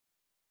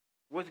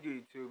What's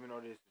good, YouTube? You know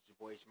this is your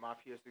boy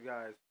MAFIA. So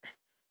guys,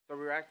 so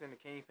we're reacting to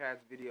Kenny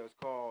Paas video. It's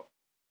called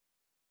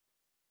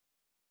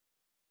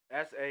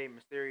 "S.A.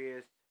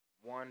 Mysterious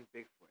One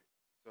Bigfoot."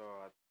 So,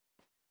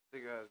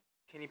 guys,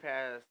 Kenny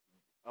Paas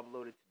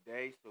uploaded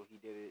today, so he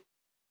did it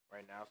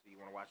right now. So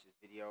you want to watch this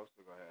video?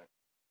 So go ahead.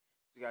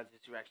 So guys,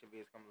 this reaction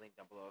video is coming link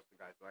down below. So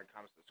guys, like,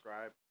 comment,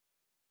 subscribe.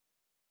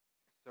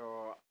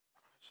 So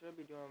I should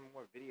be doing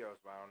more videos,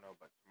 but I don't know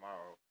about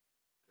tomorrow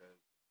because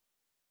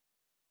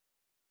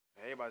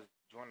everybody's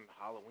joining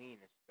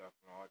Halloween and stuff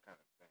and all that kind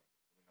of things,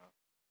 you know.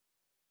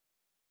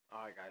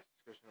 Alright guys,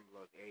 description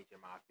below is age and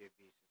MAFIA.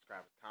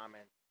 Subscribe,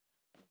 comment,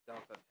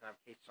 thumbs up,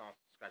 notifications on,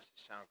 subscribe to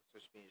this channel,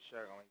 social media,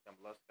 share, link down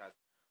below. So guys,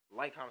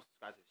 like, comment,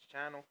 subscribe to this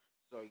channel,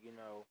 so you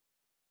know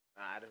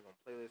I added on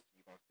playlist,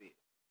 you're gonna see it.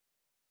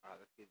 Alright,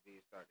 let's get the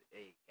video started.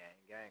 Hey,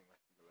 gang,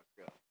 let's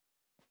go.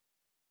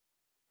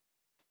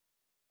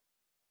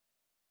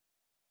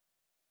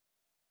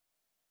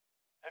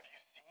 Have you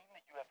seen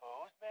the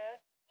UFOs, man?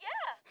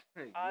 Yeah,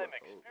 I'm UFOs.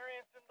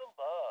 experiencing the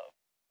love.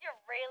 you're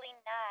really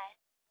nice.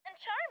 And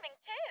charming,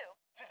 too.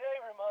 Today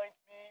reminds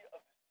me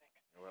of the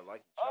 60s. You know, I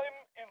like each other. I'm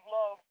in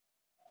love.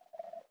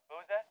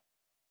 What was that?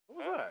 What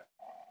was that?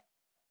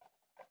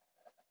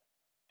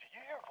 Do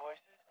you hear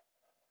voices?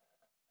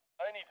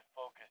 I need to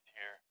focus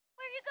here.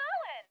 Where you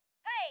going?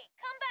 Hey,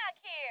 come back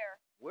here.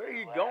 Where are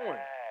you going?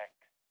 Relax.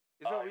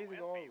 There's no I reason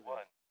will going be over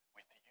one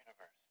with the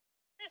universe.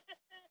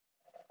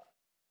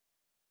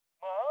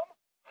 Mom?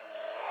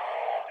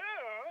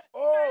 Dude?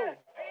 Oh!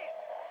 Beast!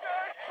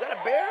 Guys! Is that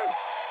a bear?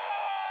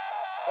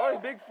 Oh,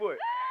 it's Bigfoot.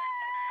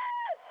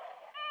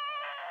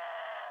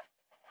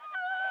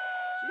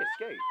 She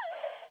escaped.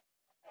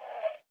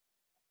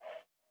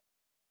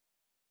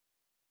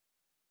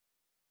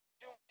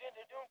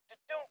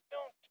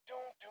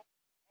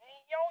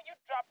 Yo, you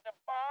dropped the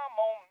bomb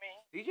on me.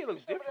 DJ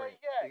looks Some of that different.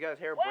 yak. He got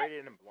his hair What?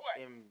 braided and What?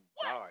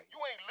 dyed. You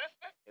ain't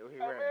listening? He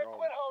Hey, wearing man, all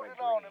quit like holding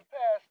green. on and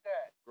pass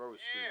that. Grove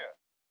Street. Yeah.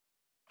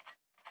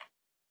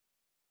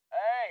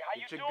 Hey, how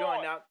Get you your doing?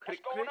 gun out. What's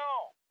Click, going click.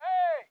 on?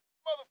 Hey,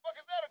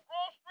 motherfucker, is that a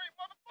Grove Street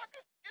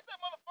motherfucker? Get that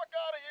motherfucker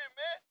out of here,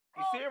 man.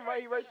 You see him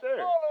right This is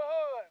there. all the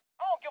hood.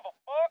 I don't give a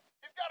fuck.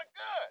 He's got a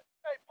gun.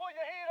 Hey, pull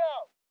your heat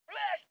out.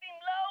 Blast him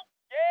low.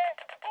 Yeah.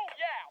 Oh,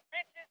 yeah,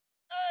 bitches.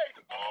 Hey,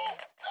 fool.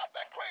 Stop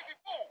that crazy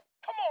fool.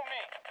 Come on,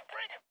 man.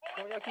 Bring it, fool.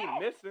 Come on, y'all keep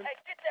missing. Hey,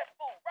 get that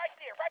fool right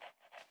there, right.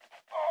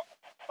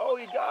 Oh,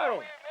 he got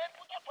him.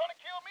 What y'all trying to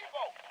kill me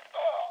for?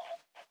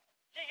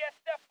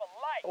 GSF for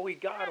life. Oh, he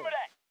got him. Remember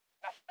that.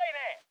 Now stay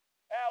there.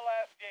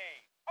 LSD.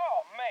 Oh,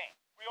 man.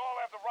 We all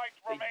have the right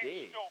to They remain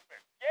did. stupid.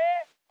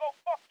 Yeah? Go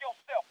fuck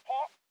yourself,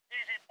 punk.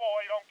 Easy, boy.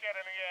 Don't get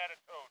any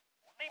attitude.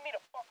 Leave me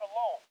the fuck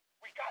alone.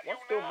 We got What's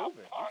you still now,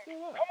 moving? punk. He's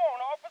still up. Come on,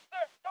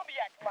 officer. Don't be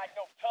acting like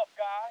no tough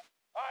guy.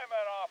 I'm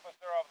an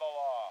officer of the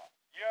law.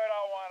 You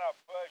don't want to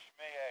push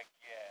me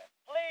again.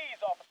 Please,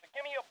 officer,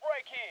 give me a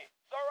break here.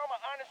 Sir, I'm an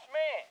honest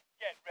man.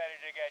 Get ready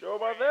to get Sure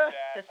about greased,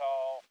 that?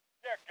 asshole.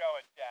 You're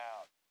going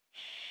down.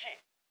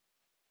 Shit.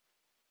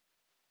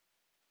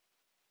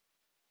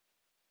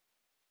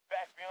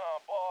 Back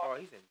behind, boy. Oh,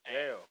 he's in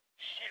jail.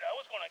 Shit, I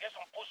was gonna get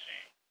some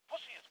pussy.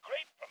 Pussy is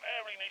great from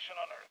every nation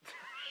on earth.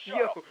 Shut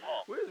Yo, up,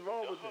 punk. what is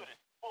wrong The with hood him? is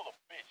full of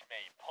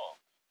bitch-made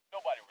punks.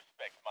 Nobody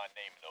respects my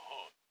name in the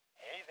hood.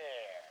 Hey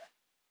there.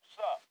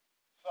 What's up?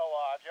 So,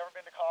 have you ever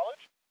been to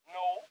college?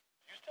 No.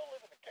 You still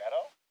live in the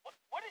ghetto?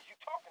 What is you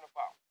talking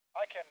about?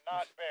 I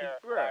cannot bear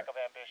Bruh. lack of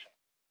ambition.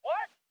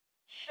 What?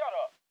 Shut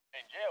up.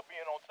 In jail,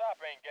 being on top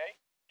ain't gay.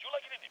 Did you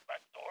like it in the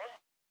back door?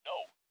 No.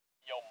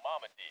 Your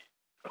mama did.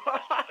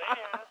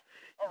 Later.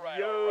 All right,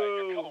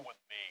 you're coming with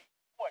me.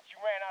 What, you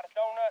ran out of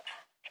donuts?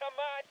 Come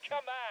on.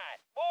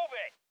 Move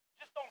it.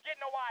 Just don't get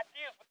no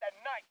ideas with that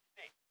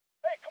nightstick.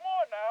 Hey, come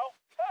on now.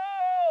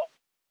 Help!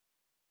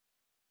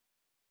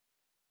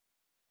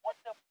 What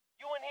the?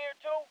 You in here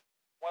too?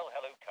 Well,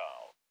 hello,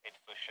 Carl. It's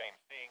a shame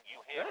seeing you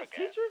here That's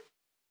again. teacher?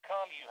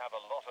 Carl, you have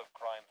a lot of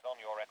crimes on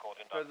your record,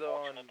 and For the,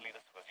 unfortunately,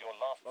 this was your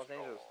last Los straw.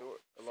 Angeles story.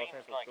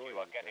 Seems like you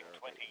are getting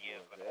 20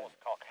 years with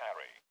Horsecock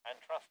Harry, and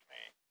trust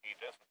me, he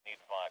doesn't need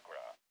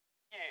Viagra.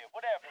 Yeah,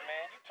 whatever,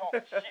 man. You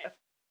talking shit.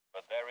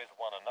 But there is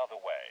one another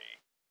way.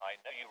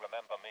 I know you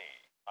remember me.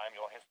 I'm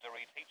your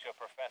history teacher,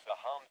 Professor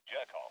Hans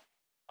Jerkhoff.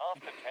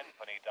 After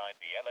Tenpenny died,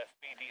 the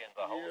LSPD and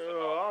the whole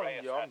Yo,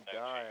 Andreas I'm had no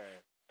dying.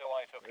 chief, so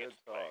I took Good its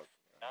place. talk.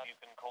 Now you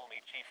can call me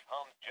Chief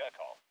Hans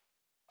Jerkhoff.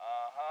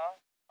 Uh-huh.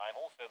 I'm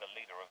also the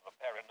leader of the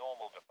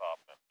Paranormal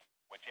Department,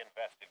 which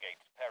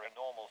investigates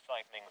paranormal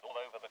sightings all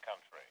over the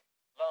country.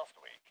 Last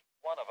week,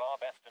 one of our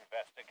best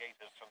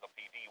investigators from the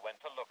PD went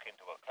to look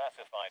into a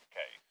classified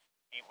case.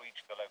 He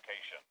reached the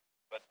location,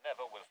 but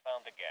never was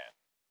found again.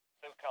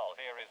 So Carl,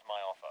 here is my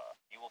offer.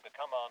 You will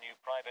become our new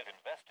private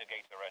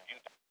investigator and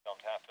you don't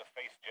have to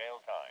face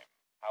jail time.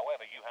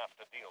 However, you have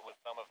to deal with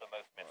some of the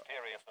most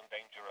mysterious and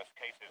dangerous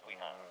cases we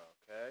have.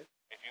 Okay.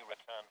 If you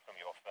return from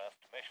your first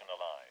mission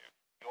alive,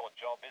 your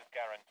job is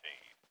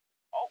guaranteed.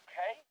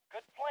 Okay,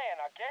 good plan,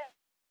 I guess.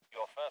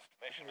 Your first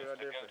mission Good is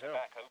to idea go for to him.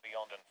 Baco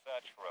Beyond and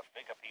search for a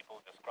figure people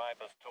describe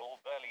as tall,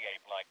 burly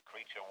ape-like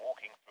creature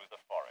walking through the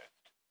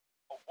forest.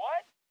 A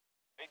what?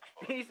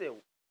 He said,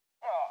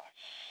 Oh,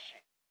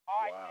 shit.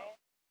 Alright, wow. man.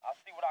 I'll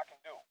see what I can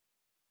do.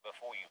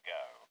 Before you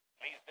go,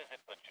 please visit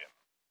the gym.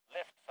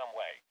 Lift some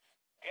weights.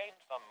 Gain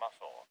some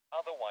muscle.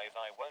 Otherwise,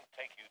 I won't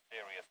take you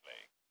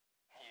seriously.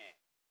 Yeah.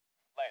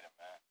 Later,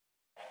 man.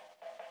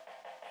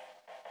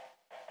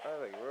 I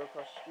was like, real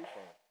across the street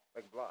from him.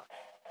 Like, block.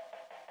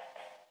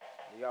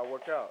 You gotta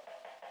work out.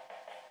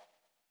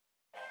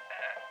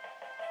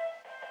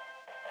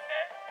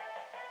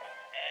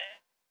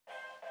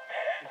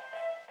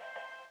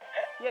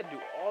 He had to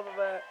do all of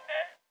that.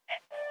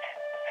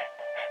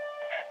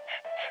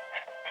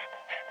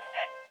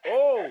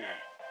 Oh!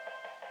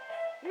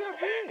 He got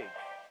big.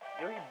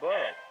 Yo, he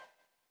bugged.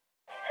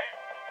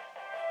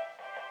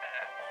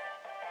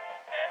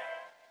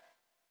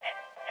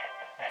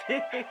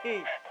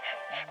 Dang.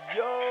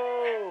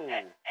 Yo!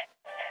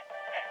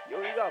 Yo,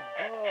 he got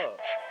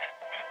bugged.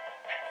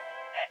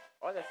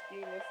 All that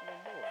skiing this no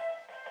more.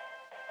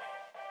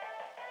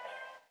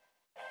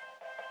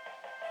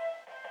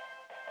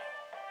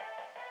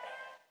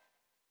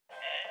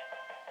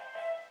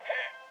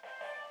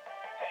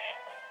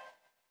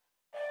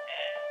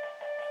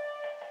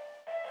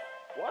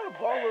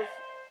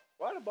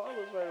 Why the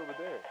ballers right over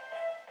there?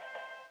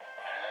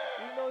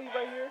 You know he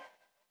right here?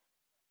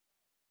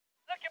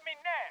 Look at me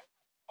now.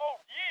 Oh,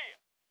 yeah.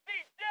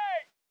 CJ!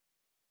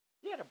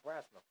 He had a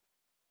brass knuckle.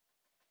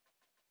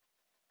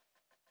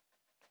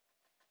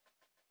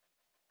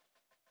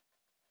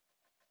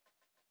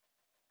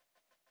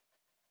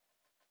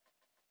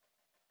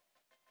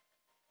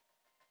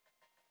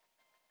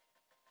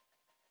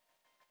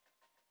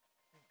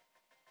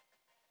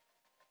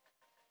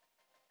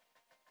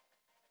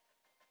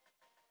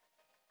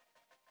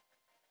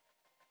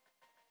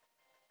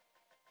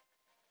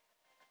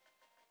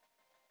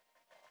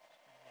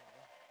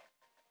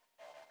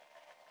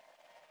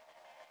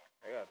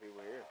 I got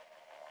people here.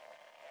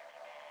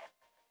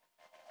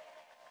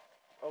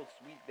 Oh,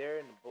 sweet, there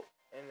in the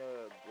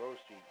Grove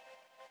Street.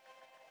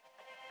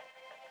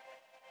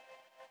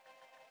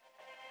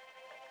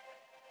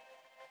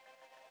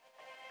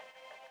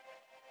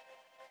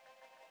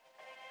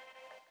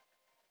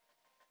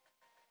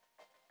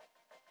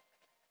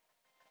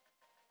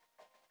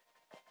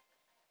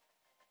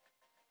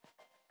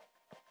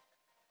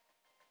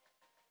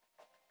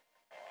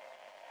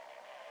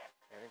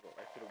 And then go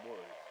back to the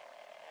woods.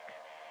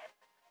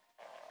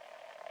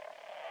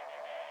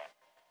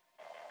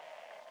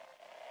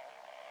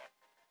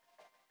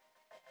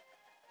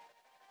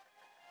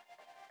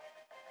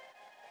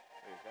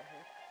 Wait, is that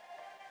him?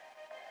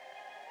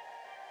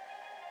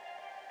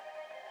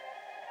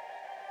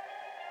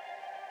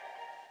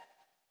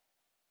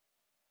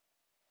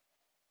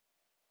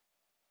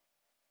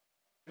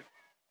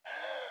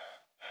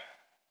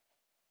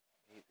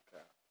 He's a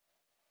cop.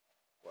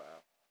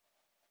 Wow.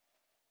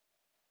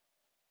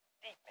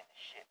 Deep in the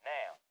shit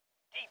now.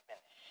 Deep in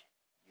the shit.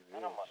 You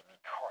Man, I is, must man.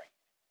 be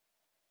crazy.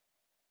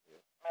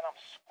 Yeah. Man, I'm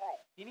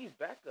screwed. He needs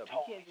backup. He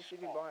Totally can't just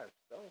sit here screwed. by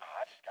himself.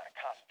 I just gotta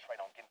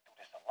concentrate on getting through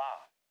this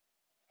alive.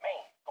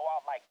 Man, go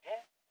out like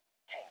this?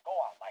 Can't go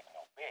out like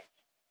no bitch.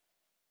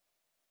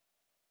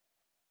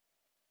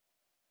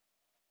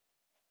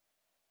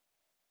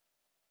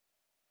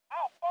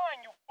 I'll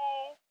find you,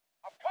 fool.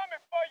 I'm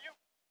coming for you.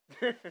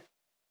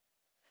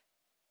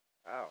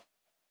 Ow.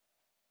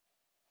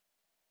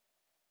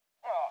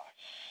 Oh,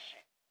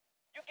 shit.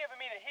 You giving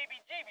me the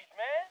heebie-jeebies,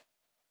 man.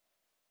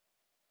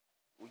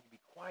 Will you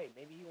be quiet?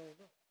 Maybe he won't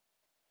know.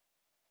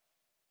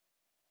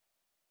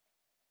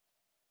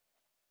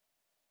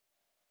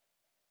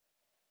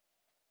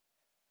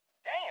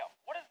 Damn,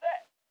 what is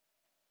that?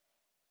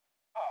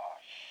 Oh,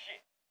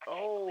 shit. I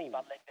can't believe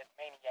I let that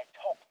maniac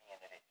talk me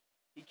into this.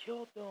 He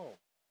killed them.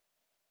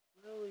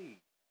 Really?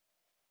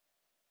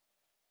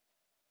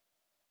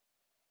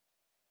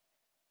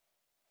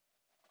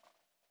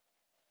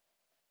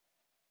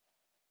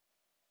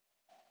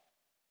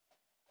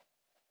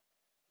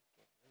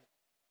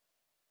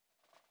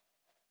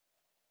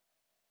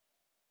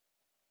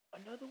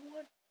 Another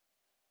one?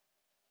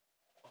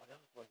 Oh, that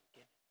was one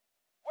again.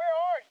 Where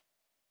are you?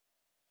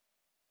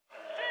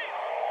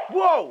 Jesus!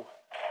 Whoa!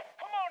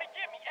 Come on and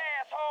get me,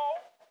 asshole!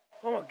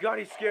 Oh my god,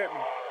 he scared me.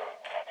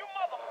 You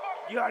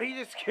motherfucker! God, he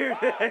just scared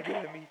the heck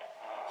out of me.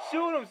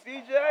 Shoot him,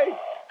 CJ!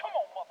 Come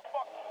on,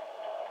 motherfucker!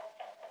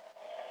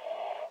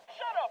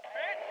 Shut up,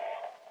 bitch!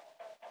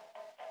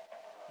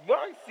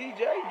 Run, CJ!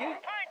 Get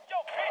it. I ain't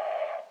your bitch!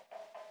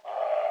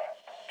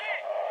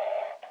 Shit!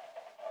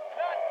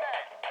 Not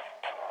now!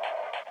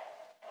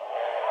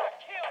 I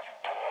killed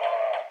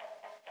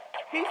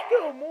you! He's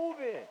still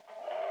moving.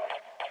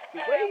 The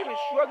way he was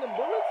shrugging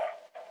bullets.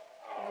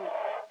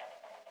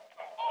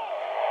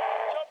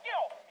 Jump, get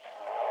off me!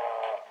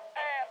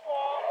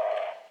 Asshole!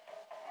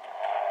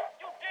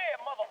 You dead,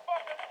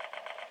 motherfucker!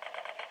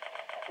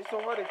 It's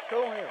already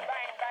kill him.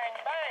 Bang, bang,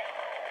 bang!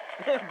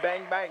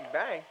 Bang, bang,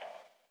 bang.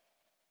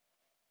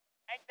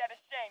 Ain't that a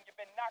shame you've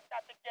been knocked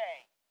out the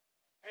game,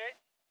 bitch?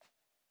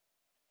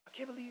 I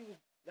can't believe he was.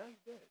 Now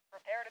he's dead.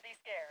 Prepare to be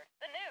scared.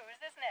 The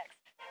news is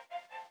next.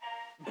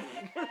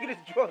 look at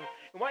this drunk.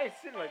 And why is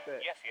he sitting like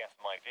that? Yes,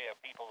 my dear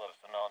people of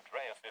San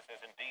Andreas, this is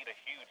indeed a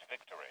huge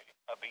victory.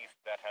 A beast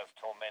that has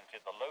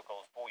tormented the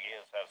locals for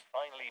years has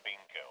finally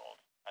been killed.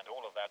 And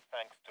all of that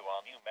thanks to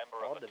our new member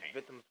All of the the team.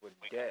 victims were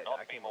We dead. could not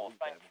I be can't more believe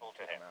that. thankful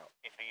to Took him. out.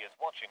 If he is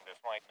watching this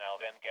right now,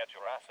 then get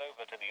your ass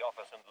over to the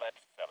office and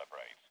let's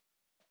celebrate.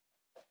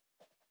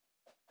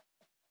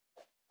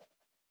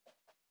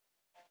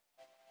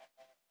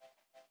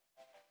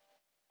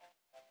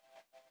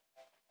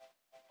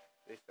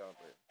 They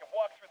celebrate. You can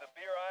walk through the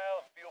beer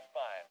aisle and feel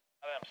fine.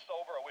 Now that I'm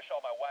sober, I wish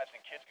all my wives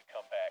and kids could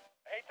come back.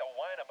 I hate to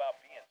whine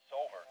about being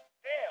sober.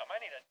 Damn, I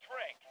need a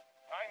drink.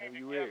 I need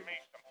Maybe to you get is. me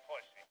some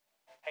pussy.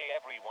 Hey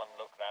everyone,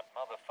 look, that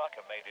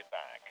motherfucker made it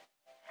back.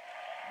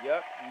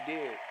 Yep, he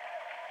did.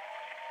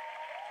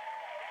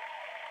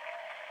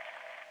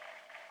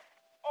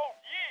 Oh,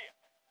 yeah!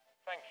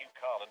 Thank you,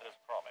 Carl, and as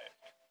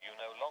promised, you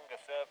no longer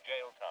serve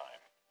jail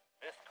time.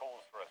 This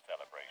calls for a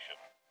celebration.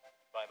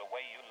 By the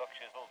way, you look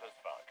chiseled as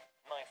fuck.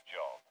 Nice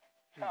job.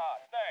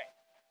 Thanks.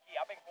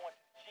 Yeah, I've been going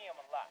to the gym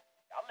a lot.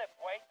 I lift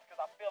weights because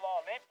I feel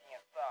all empty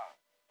inside.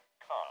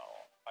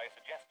 Carl, I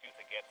suggest you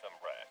to get some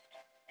rest.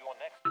 Your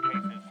next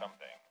case is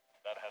something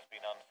that has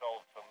been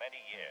unsolved for many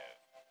years.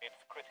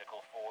 It's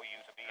critical for you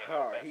to be in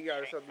your best He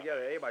got shape himself for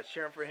together. this. Everybody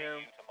cheering for See him.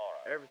 you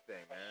tomorrow.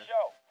 Everything, For man.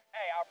 sure.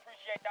 Hey, I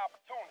appreciate the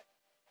opportunity.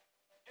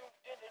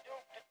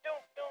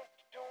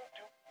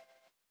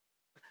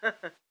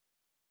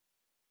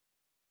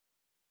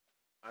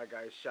 Alright,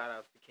 guys. Shout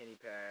outs to Kenny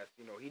Paas.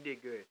 You know, he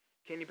did good.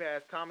 Kenny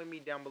Paas, comment me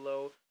down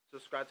below.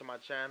 Subscribe to my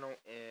channel.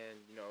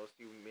 And, you know,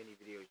 see many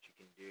videos you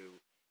can do.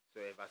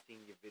 So if I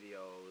seen your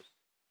videos,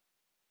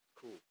 it's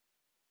cool.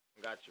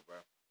 Got you, bro.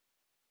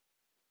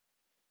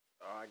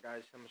 Alright,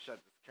 guys. I'm going to shut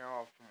this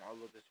camera off from all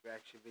of this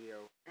reaction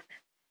video.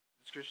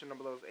 Description down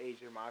below is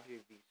age and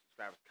MAFIA.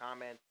 Subscribe,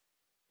 comments.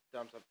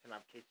 Thumbs up, 10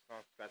 notifications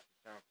on, subscribe to the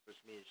channel,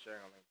 social media,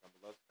 sharing on links down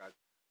below. So guys,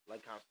 like,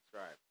 comment,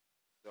 subscribe.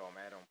 So,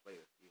 man, I don't play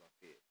this. You don't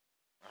see it.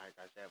 Alright,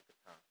 guys, have a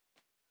good time.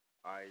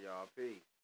 Alright, y'all. Peace.